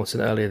happened in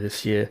Hamilton earlier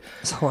this year.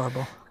 It's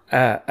horrible.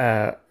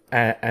 And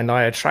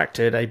I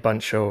attracted a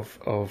bunch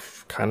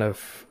of kind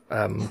of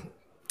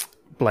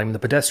blame the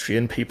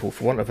pedestrian people,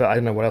 for want of it. I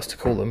don't know what else to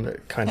call them.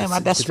 My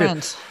best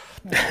friends.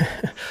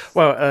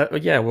 Well,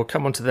 we'll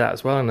come on to that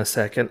as well in a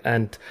second.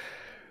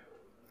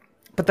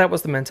 But that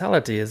was the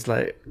mentality, is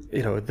like,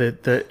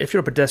 if you're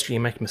a pedestrian,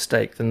 you make a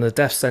mistake, then the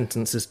death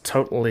sentence is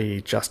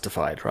totally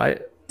justified,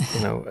 right?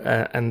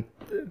 And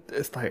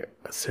it's like,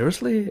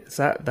 seriously? Is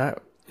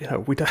that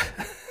we don't...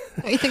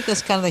 I think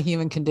that's kind of the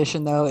human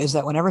condition, though, is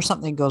that whenever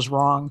something goes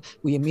wrong,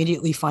 we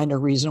immediately find a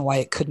reason why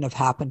it couldn't have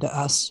happened to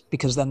us,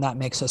 because then that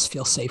makes us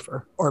feel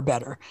safer or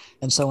better.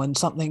 And so when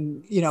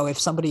something, if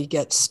somebody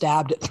gets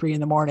stabbed at 3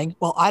 a.m,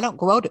 well, I don't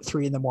go out at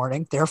 3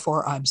 a.m,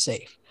 therefore I'm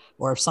safe.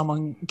 Or if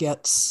someone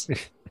gets,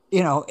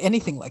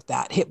 anything like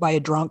that, hit by a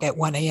drunk at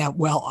 1 a.m.,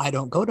 well, I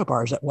don't go to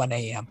bars at 1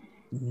 a.m.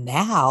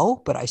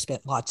 now, but I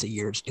spent lots of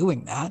years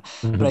doing that.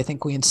 Mm-hmm. But I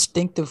think we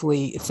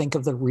instinctively think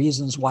of the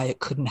reasons why it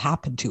couldn't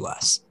happen to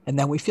us. And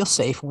then we feel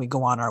safe and we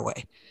go on our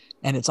way.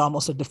 And it's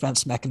almost a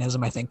defense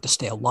mechanism, I think, to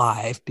stay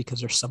alive, because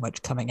there's so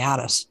much coming at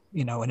us,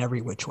 in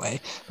every which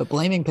way. But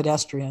blaming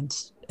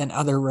pedestrians and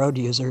other road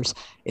users,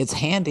 it's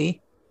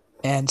handy.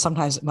 And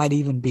sometimes it might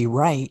even be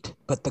right,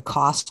 but the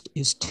cost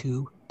is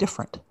too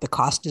different. The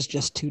cost is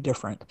just too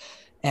different.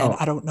 And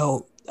I don't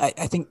know.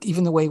 I think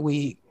even the way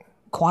we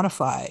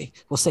quantify,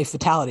 we'll say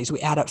fatalities,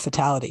 we add up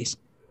fatalities.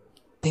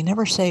 They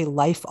never say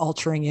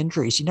life-altering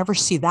injuries. You never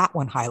see that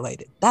one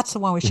highlighted. That's the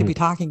one we should be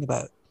talking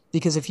about.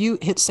 Because if you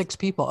hit 6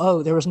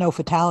 people, there was no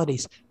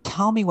fatalities.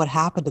 Tell me what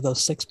happened to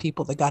those 6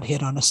 people that got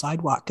hit on a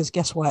sidewalk. Because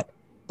guess what?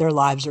 their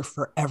lives are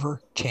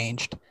forever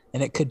changed.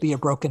 And it could be a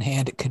broken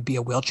hand. It could be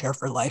a wheelchair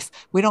for life.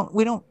 We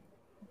don't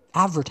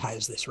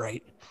advertise this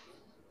right.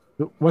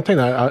 One thing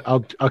that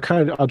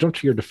I'll jump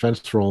to your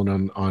defense,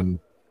 Roland, on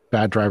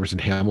bad drivers in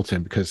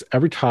Hamilton, because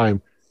every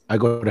time I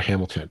go to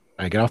Hamilton,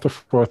 I get off the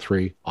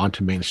 403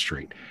 onto Main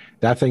Street.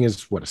 That thing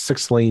is what, a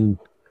 6-lane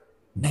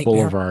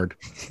boulevard,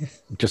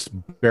 just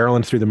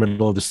barreling through the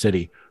middle of the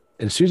city.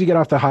 And as soon as you get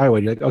off the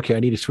highway, you're like, okay, I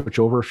need to switch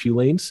over a few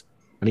lanes.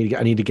 I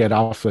need to get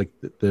off like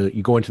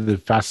you go into the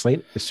fast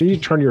lane. As soon as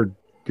you turn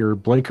your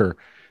blinker,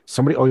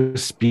 somebody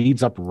always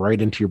speeds up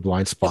right into your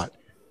blind spot.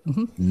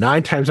 Mm-hmm.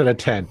 9 times out of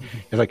 10,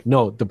 it's like,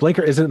 no, the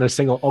blinker isn't a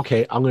single,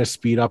 okay, I'm going to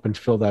speed up and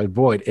fill that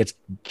void. It's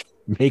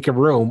make a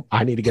room.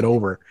 I need to get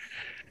over.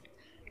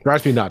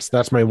 Drives me nuts.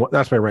 That's my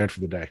rant for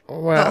the day.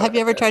 Well, have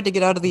you ever tried to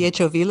get out of the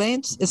HOV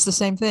lanes? It's the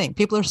same thing.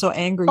 People are so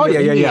angry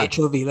in the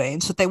HOV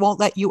lanes that they won't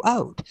let you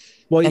out.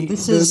 Well, and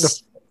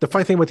the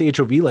funny thing with the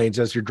HOV lanes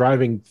is you're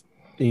driving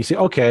and you say,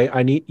 okay,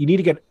 you need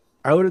to get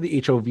out of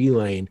the HOV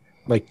lane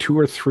like 2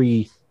 or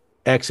 3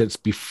 exits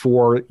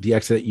before the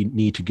exit that you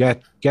need to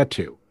get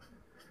to,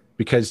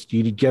 because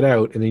you need to get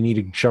out and they need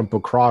to jump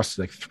across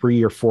like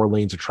 3 or 4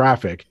 lanes of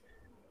traffic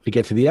to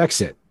get to the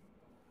exit,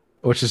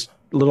 which is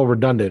a little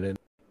redundant.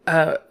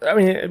 I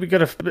mean, we've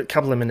got a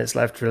couple of minutes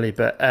left, really,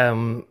 but I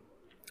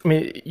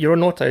mean, you're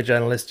an auto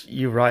journalist.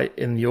 You write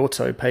in the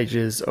auto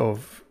pages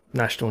of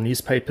national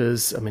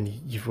newspapers. I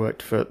mean, you've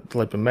worked for the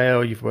Globe and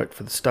Mail, you've worked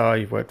for the Star,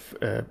 you've worked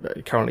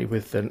currently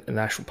with the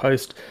National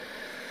Post.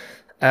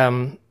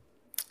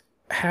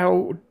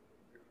 How,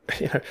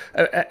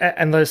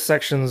 and those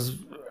sections,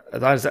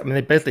 I mean,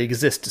 they basically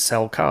exist to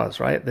sell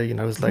cars, right?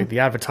 It's like the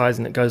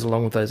advertising that goes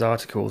along with those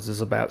articles is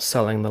about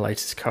selling the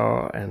latest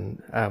car,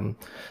 and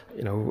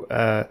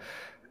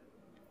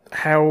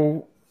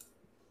how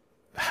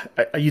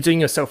are you doing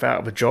yourself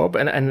out of a job,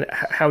 and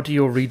how do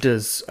your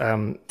readers,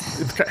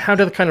 how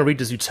do the kind of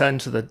readers who turn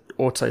to the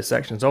auto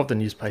sections of the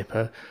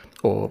newspaper,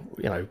 or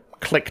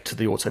click to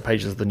the auto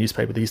pages of the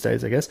newspaper these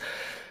days, I guess,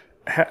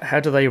 how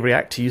do they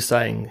react to you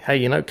saying,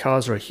 hey,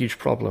 cars are a huge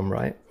problem,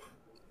 right?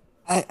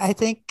 I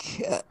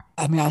think,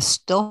 I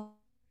still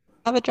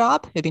have a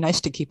job. It'd be nice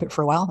to keep it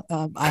for a while.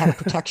 I have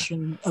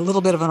protection, a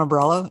little bit of an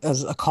umbrella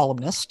as a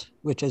columnist,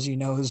 which, as you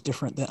know, is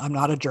different than, I'm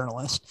not a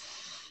journalist.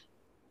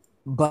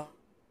 But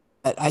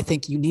I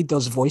think you need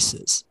those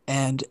voices.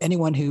 And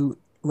anyone who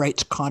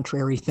writes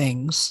contrary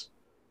things,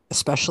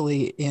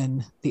 especially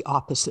in the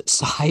opposite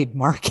side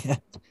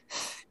market,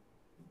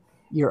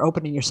 you're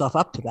opening yourself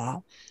up to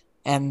that.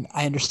 And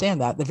I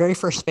understand that. The very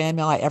first fan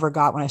mail I ever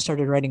got when I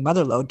started writing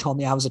Motherload told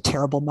me I was a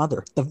terrible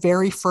mother. The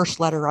very first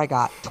letter I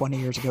got 20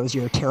 years ago was,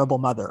 "You're a terrible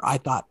mother." I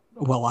thought,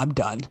 well, I'm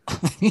done.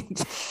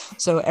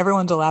 So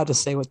everyone's allowed to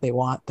say what they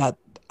want. That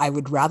I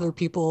would rather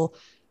people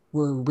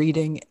were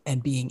reading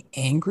and being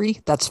angry.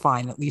 That's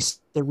fine. At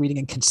least they're reading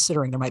and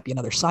considering there might be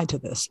another side to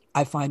this.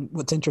 I find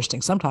what's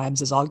interesting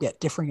sometimes is I'll get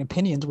differing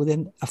opinions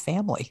within a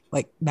family.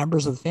 Like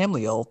members of the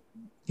family will,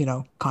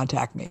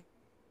 contact me.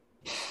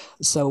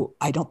 So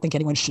I don't think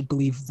anyone should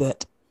believe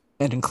that,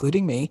 and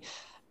including me,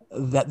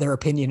 that their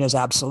opinion is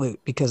absolute,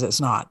 because it's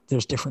not.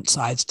 There's different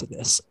sides to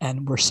this.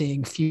 And we're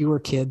seeing fewer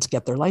kids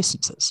get their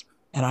licenses.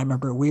 And I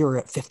remember we were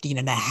at 15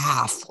 and a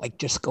half, like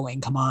just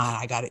going, come on,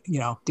 I got it.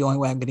 The only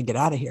way I'm going to get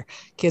out of here.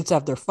 Kids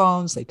have their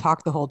phones. They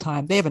talk the whole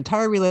time. They have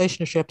entire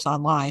relationships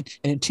online.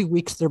 And in 2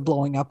 weeks, they're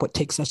blowing up what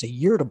takes us a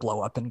year to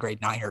blow up in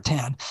grade 9 or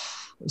 10.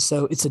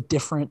 So it's a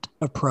different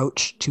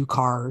approach to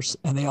cars.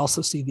 And they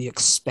also see the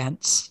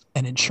expense,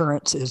 and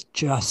insurance is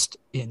just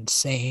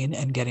insane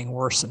and getting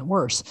worse and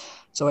worse.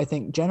 So I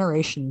think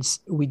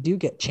generations, we do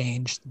get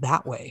changed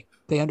that way.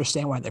 They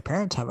understand why their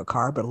parents have a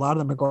car, but a lot of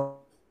them are going,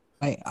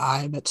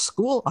 I'm at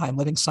school, I'm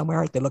living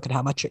somewhere. They look at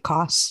how much it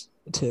costs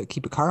to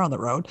keep a car on the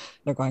road.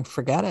 They're going,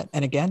 forget it.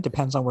 And again,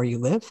 depends on where you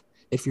live.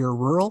 If you're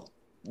rural,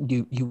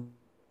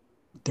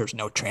 there's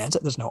no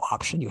transit, there's no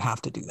option. You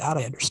have to do that.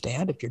 I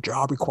understand if your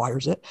job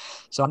requires it.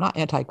 So I'm not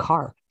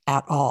anti-car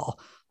at all.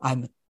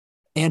 I'm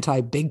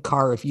anti-big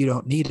car if you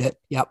don't need it.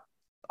 Yep,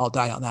 I'll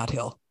die on that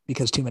hill,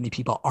 because too many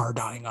people are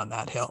dying on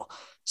that hill.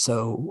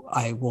 So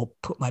I will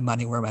put my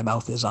money where my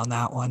mouth is on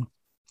that one.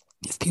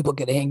 If people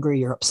get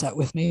angry or upset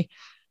with me,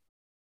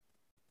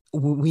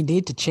 we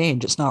need to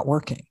change. It's not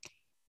working.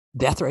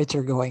 Death rates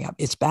are going up.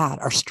 It's bad.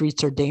 Our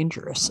streets are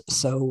dangerous.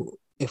 So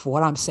if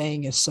what I'm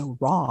saying is so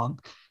wrong,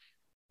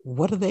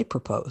 what do they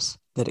propose?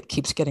 That it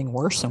keeps getting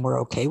worse and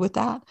we're okay with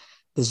that?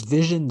 This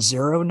Vision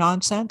Zero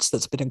nonsense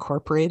that's been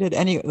incorporated.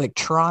 Like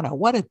Toronto,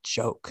 what a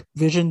joke.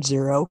 Vision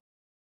Zero.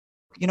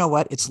 You know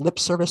what? It's lip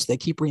service. They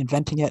keep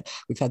reinventing it.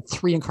 We've had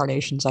 3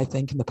 incarnations, I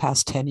think, in the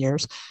past 10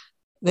 years.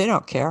 They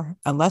don't care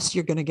unless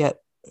you're going to get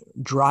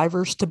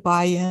drivers to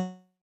buy in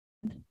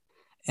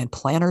and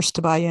planners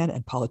to buy in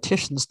and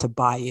politicians to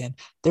buy in.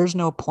 There's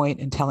no point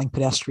in telling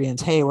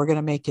pedestrians, hey, we're going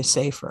to make you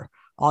safer.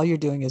 All you're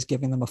doing is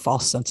giving them a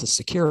false sense of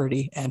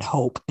security and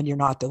hope, and you're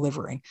not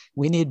delivering.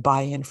 We need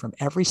buy-in from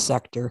every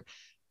sector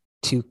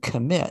to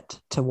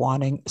commit to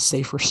wanting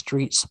safer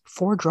streets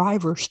for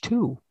drivers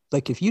too.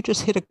 Like if you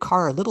just hit a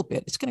car a little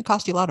bit, it's going to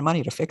cost you a lot of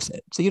money to fix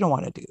it. So you don't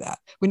want to do that.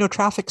 We know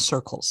traffic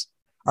circles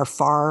are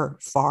far,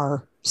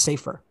 far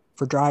safer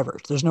for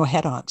drivers. There's no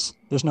head-ons.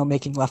 There's no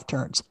making left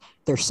turns.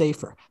 They're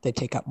safer. They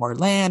take up more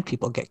land.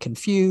 People get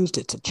confused.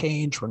 It's a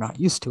change. We're not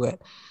used to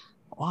it.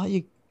 Well,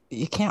 you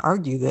can't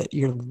argue that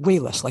you're way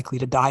less likely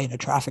to die in a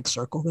traffic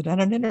circle than at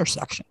an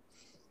intersection.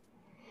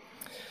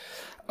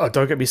 Oh,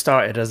 don't get me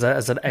started. As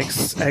an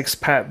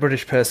expat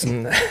British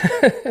person,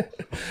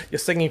 you're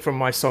singing from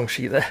my song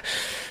sheet there.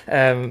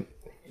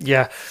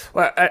 Yeah,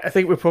 well, I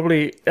think we're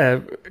probably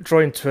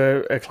drawing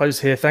to a close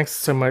here. Thanks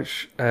so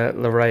much,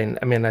 Lorraine.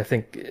 I mean, I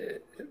think,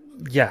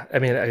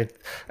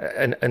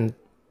 and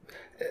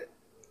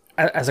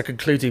as a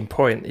concluding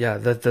point,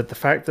 the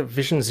fact that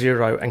Vision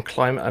Zero and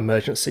climate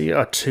emergency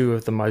are two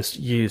of the most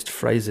used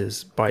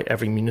phrases by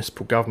every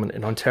municipal government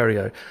in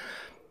Ontario,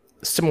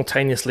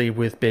 simultaneously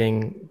with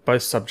being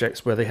both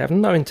subjects where they have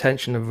no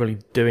intention of really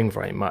doing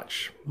very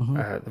much,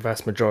 the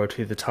vast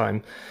majority of the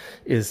time,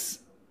 it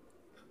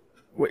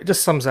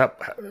just sums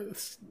up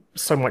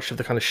so much of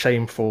the kind of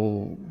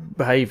shameful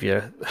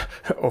behaviour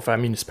of our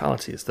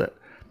municipalities. That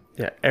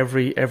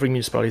every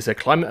municipality said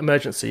climate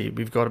emergency.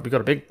 We've got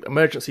a big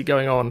emergency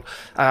going on.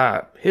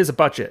 Here's a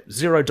budget,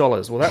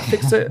 $0. Will that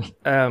fix it?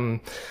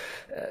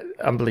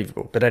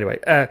 Unbelievable. But anyway.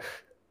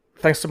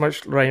 Thanks so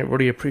much, Lorraine.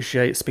 Really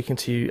appreciate speaking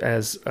to you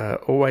as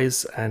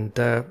always. And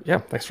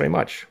thanks very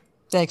much.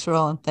 Thanks,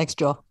 Roland. Thanks,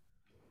 Joel.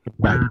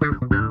 Bye.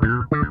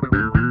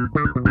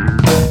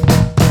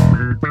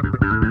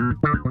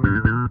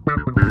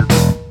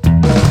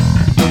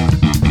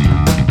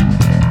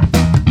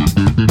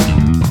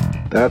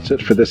 That's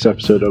it for this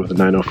episode of the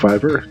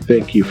 905er.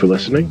 Thank you for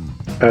listening.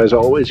 As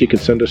always, you can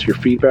send us your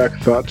feedback,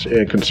 thoughts,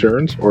 and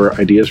concerns or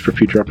ideas for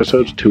future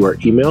episodes to our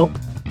email,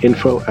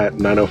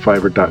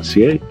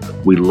 info@905er.ca.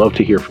 We'd love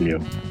to hear from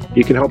you.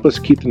 You can help us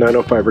keep the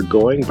 905er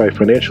going by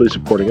financially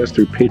supporting us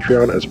through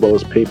Patreon as well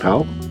as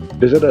PayPal.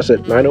 Visit us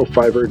at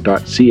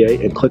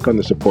 905er.ca and click on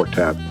the support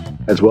tab.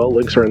 As well,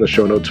 links are in the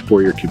show notes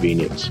for your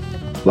convenience.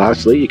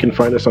 Lastly, you can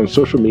find us on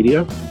social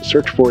media.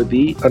 Search for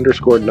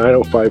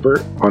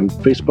 _905er on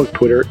Facebook,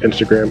 Twitter,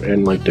 Instagram,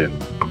 and LinkedIn.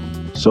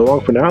 So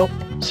long for now.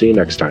 See you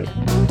next time.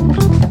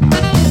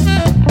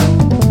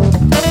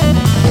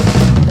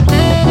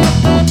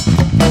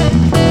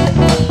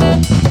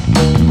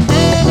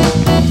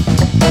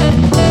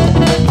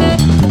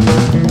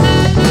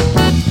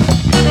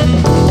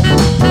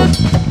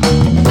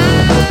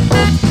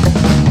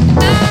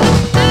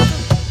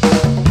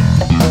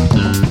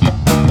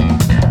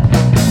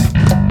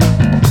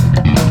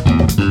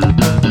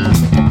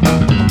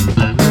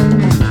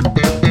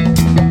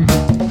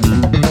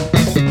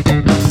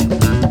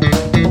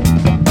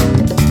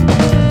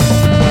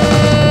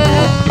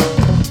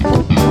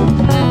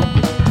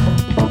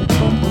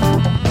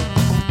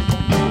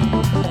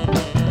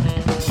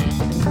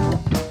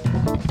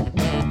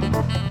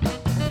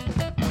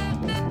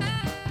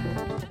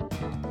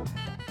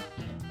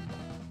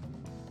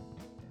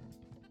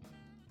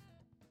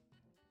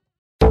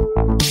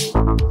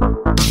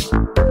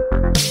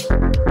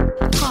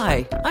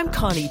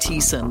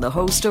 The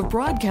host of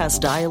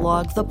Broadcast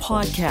Dialogue, the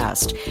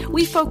podcast.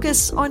 We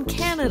focus on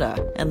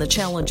Canada and the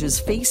challenges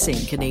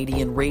facing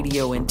Canadian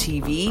radio and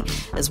TV,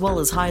 as well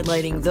as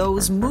highlighting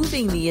those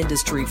moving the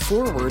industry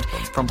forward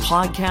from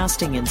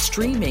podcasting and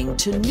streaming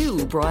to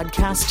new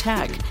broadcast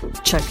tech.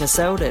 Check us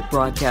out at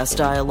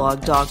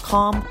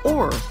broadcastdialogue.com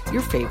or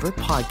your favorite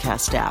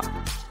podcast app.